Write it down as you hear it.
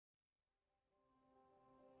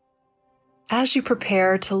As you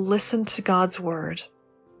prepare to listen to God's Word,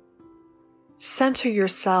 center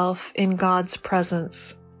yourself in God's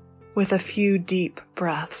presence with a few deep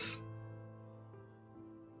breaths.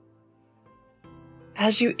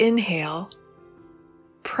 As you inhale,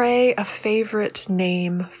 pray a favorite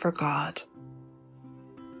name for God.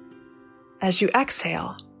 As you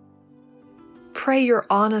exhale, pray your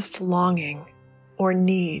honest longing or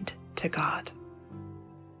need to God.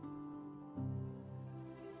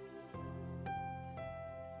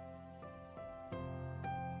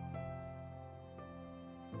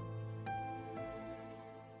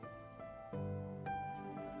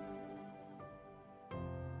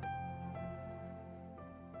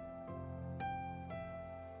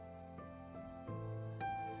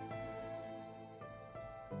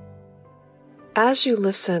 As you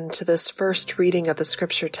listen to this first reading of the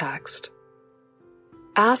scripture text,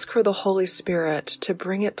 ask for the Holy Spirit to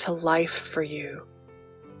bring it to life for you,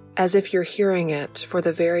 as if you're hearing it for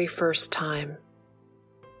the very first time.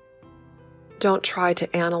 Don't try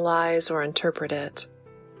to analyze or interpret it.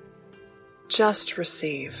 Just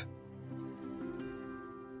receive.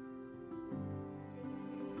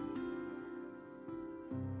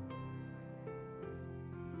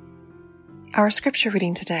 Our scripture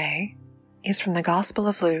reading today is from the Gospel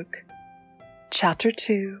of Luke, chapter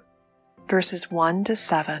 2, verses 1 to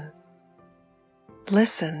 7.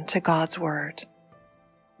 Listen to God's Word.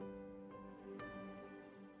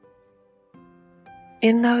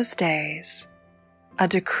 In those days, a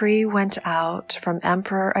decree went out from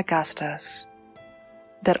Emperor Augustus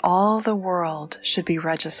that all the world should be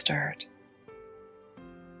registered.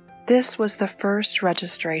 This was the first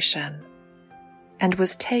registration, and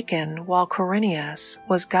was taken while Quirinius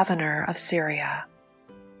was governor of Syria.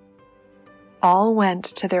 All went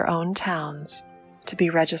to their own towns to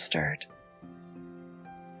be registered.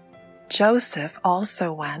 Joseph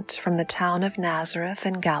also went from the town of Nazareth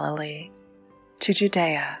in Galilee to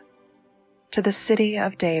Judea, to the city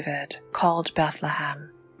of David called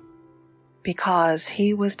Bethlehem, because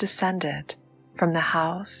he was descended from the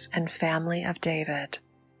house and family of David.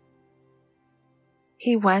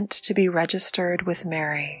 He went to be registered with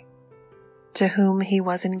Mary, to whom he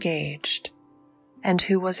was engaged, and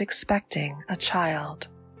who was expecting a child.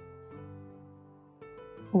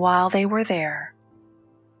 While they were there,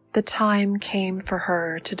 the time came for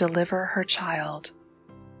her to deliver her child,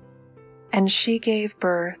 and she gave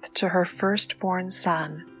birth to her firstborn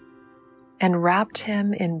son, and wrapped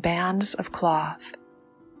him in bands of cloth,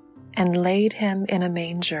 and laid him in a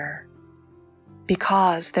manger,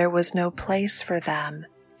 because there was no place for them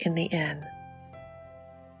in the inn.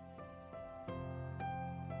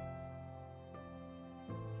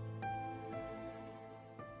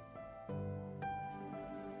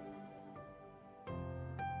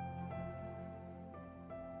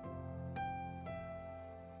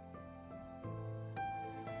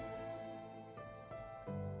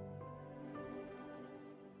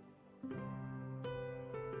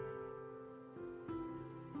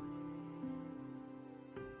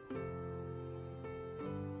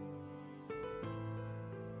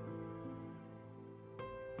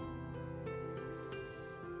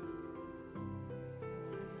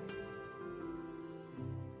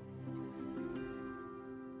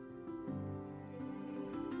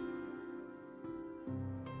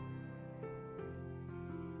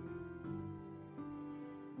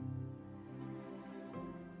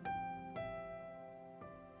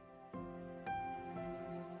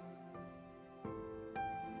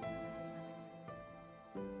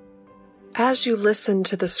 As you listen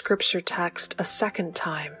to the scripture text a second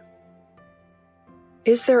time,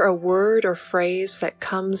 is there a word or phrase that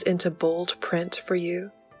comes into bold print for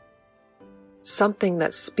you? Something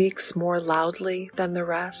that speaks more loudly than the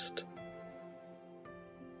rest?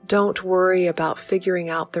 Don't worry about figuring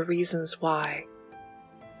out the reasons why.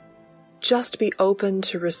 Just be open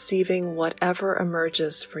to receiving whatever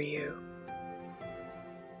emerges for you.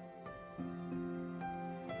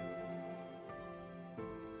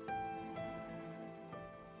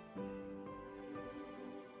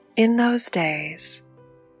 In those days,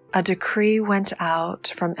 a decree went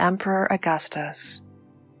out from Emperor Augustus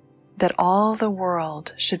that all the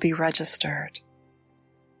world should be registered.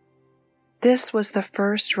 This was the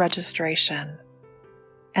first registration,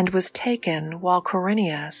 and was taken while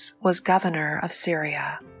Quirinius was governor of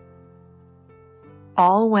Syria.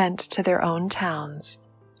 All went to their own towns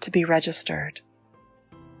to be registered.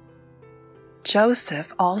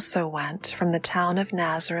 Joseph also went from the town of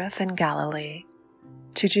Nazareth in Galilee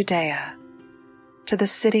to Judea, to the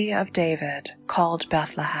city of David called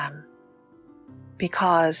Bethlehem,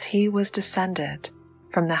 because he was descended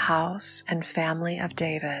from the house and family of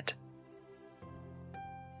David.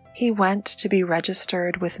 he went to be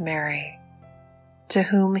registered with Mary, to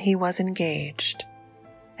whom he was engaged,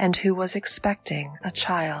 and who was expecting a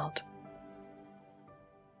child.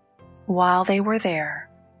 While they were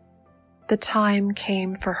there, the time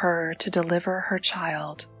came for her to deliver her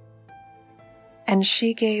child, and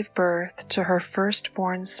she gave birth to her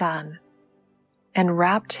firstborn son, and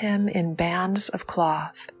wrapped him in bands of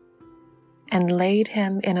cloth, and laid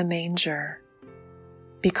him in a manger,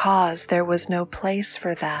 because there was no place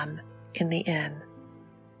for them in the inn.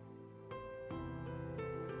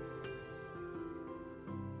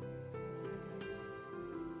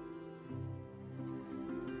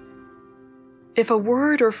 If a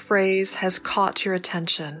word or phrase has caught your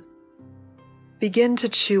attention, begin to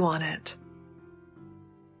chew on it.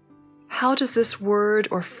 How does this word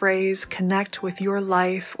or phrase connect with your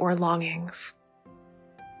life or longings?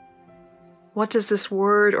 What does this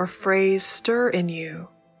word or phrase stir in you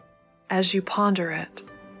as you ponder it?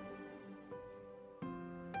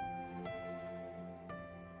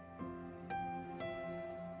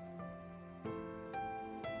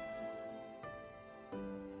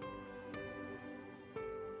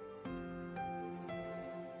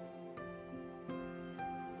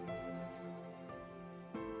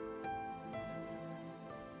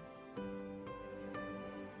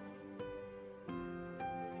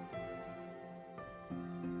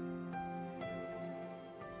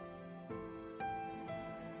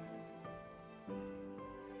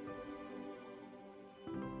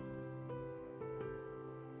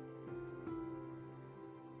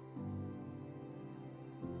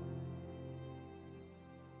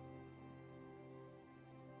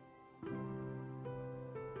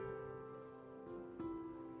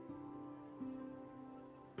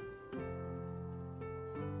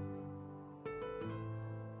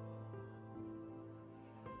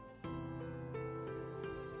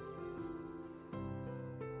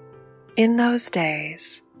 In those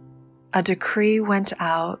days, a decree went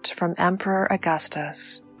out from Emperor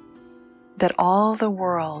Augustus that all the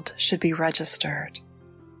world should be registered.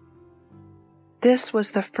 This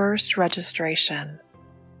was the first registration,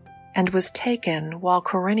 and was taken while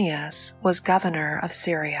Quirinius was governor of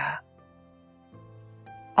Syria.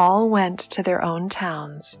 All went to their own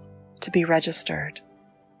towns to be registered.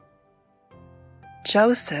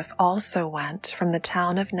 Joseph also went from the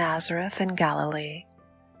town of Nazareth in Galilee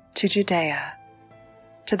to Judea,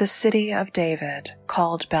 to the city of David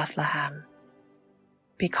called Bethlehem,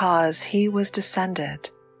 because he was descended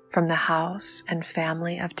from the house and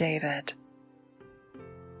family of David.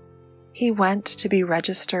 He went to be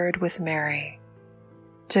registered with Mary,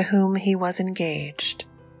 to whom he was engaged,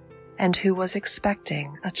 and who was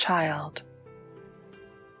expecting a child.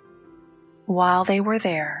 While they were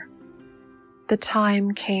there, the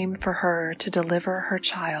time came for her to deliver her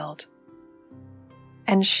child,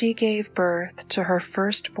 and she gave birth to her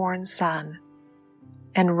firstborn son,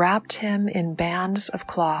 and wrapped him in bands of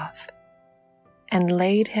cloth, and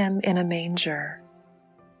laid him in a manger,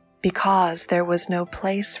 because there was no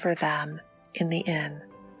place for them in the inn.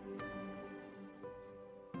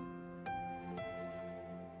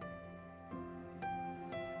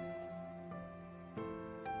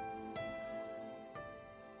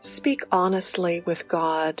 Speak honestly with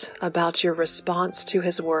God about your response to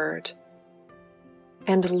His word,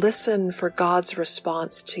 and listen for God's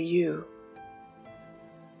response to you.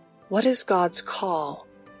 What is God's call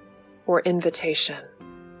or invitation?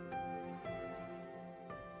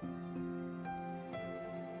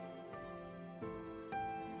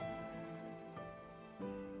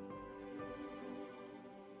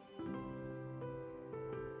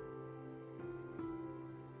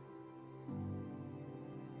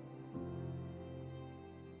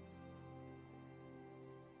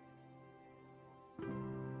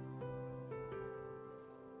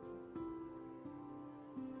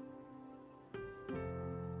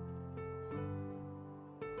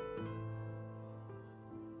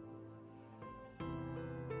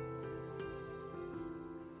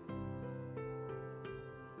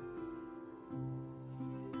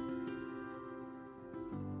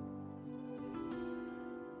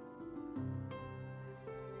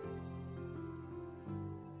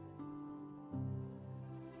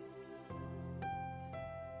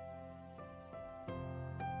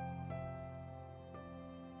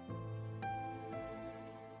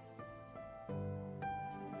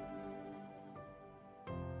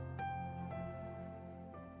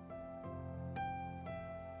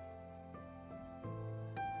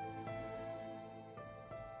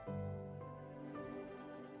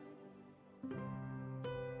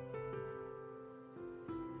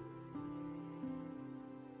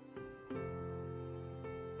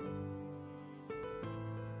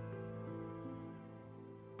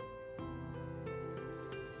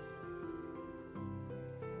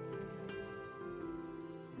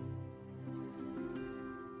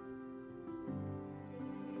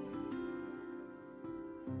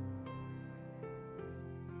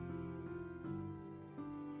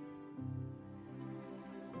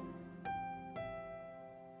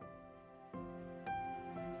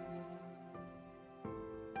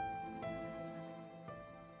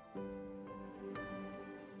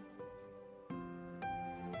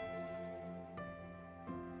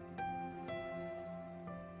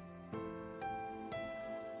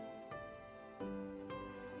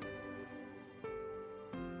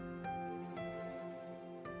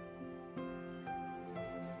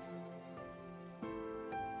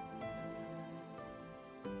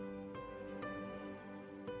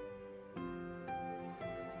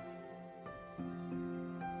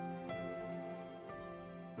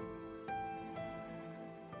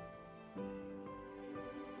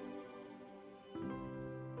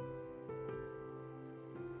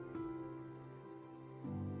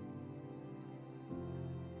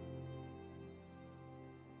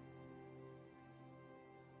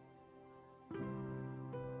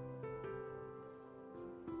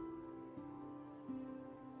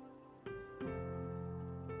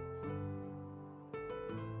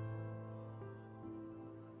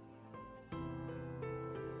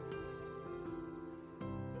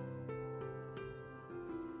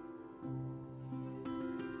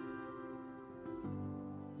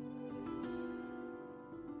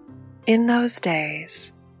 In those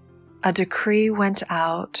days, a decree went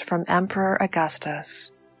out from Emperor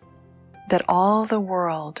Augustus that all the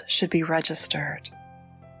world should be registered.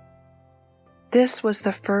 This was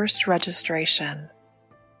the first registration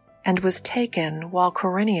and was taken while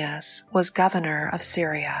Quirinius was governor of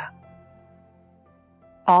Syria.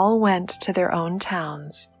 All went to their own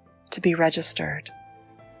towns to be registered.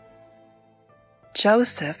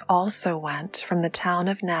 Joseph also went from the town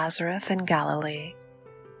of Nazareth in Galilee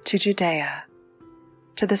to Judea,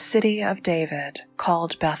 to the city of David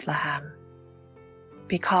called Bethlehem,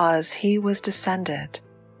 because he was descended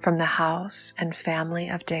from the house and family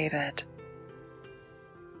of David.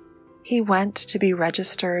 He went to be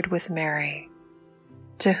registered with Mary,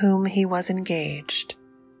 to whom he was engaged,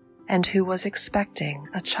 and who was expecting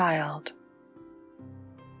a child.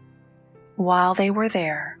 While they were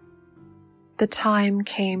there, the time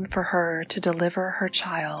came for her to deliver her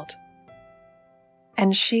child,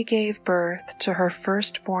 and she gave birth to her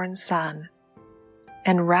firstborn son,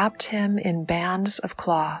 and wrapped him in bands of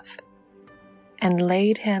cloth, and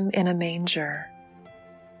laid him in a manger,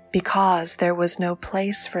 because there was no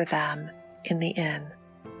place for them in the inn.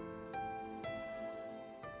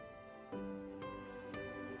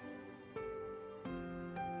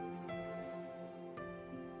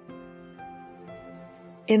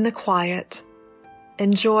 In the quiet,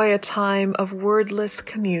 enjoy a time of wordless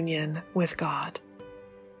communion with God.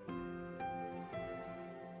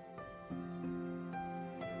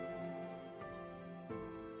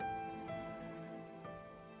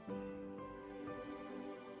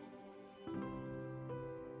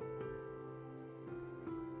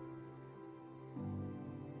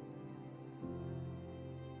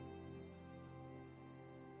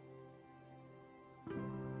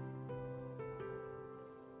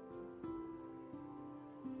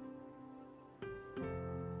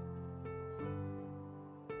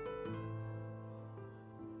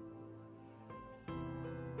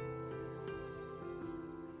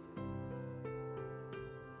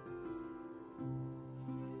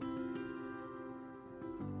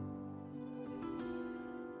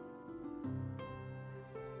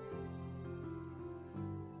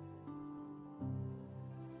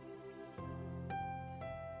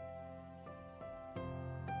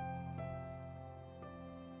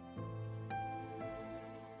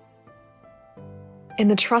 In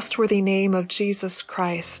the trustworthy name of Jesus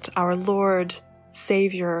Christ, our Lord,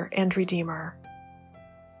 Savior, and Redeemer.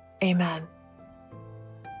 Amen.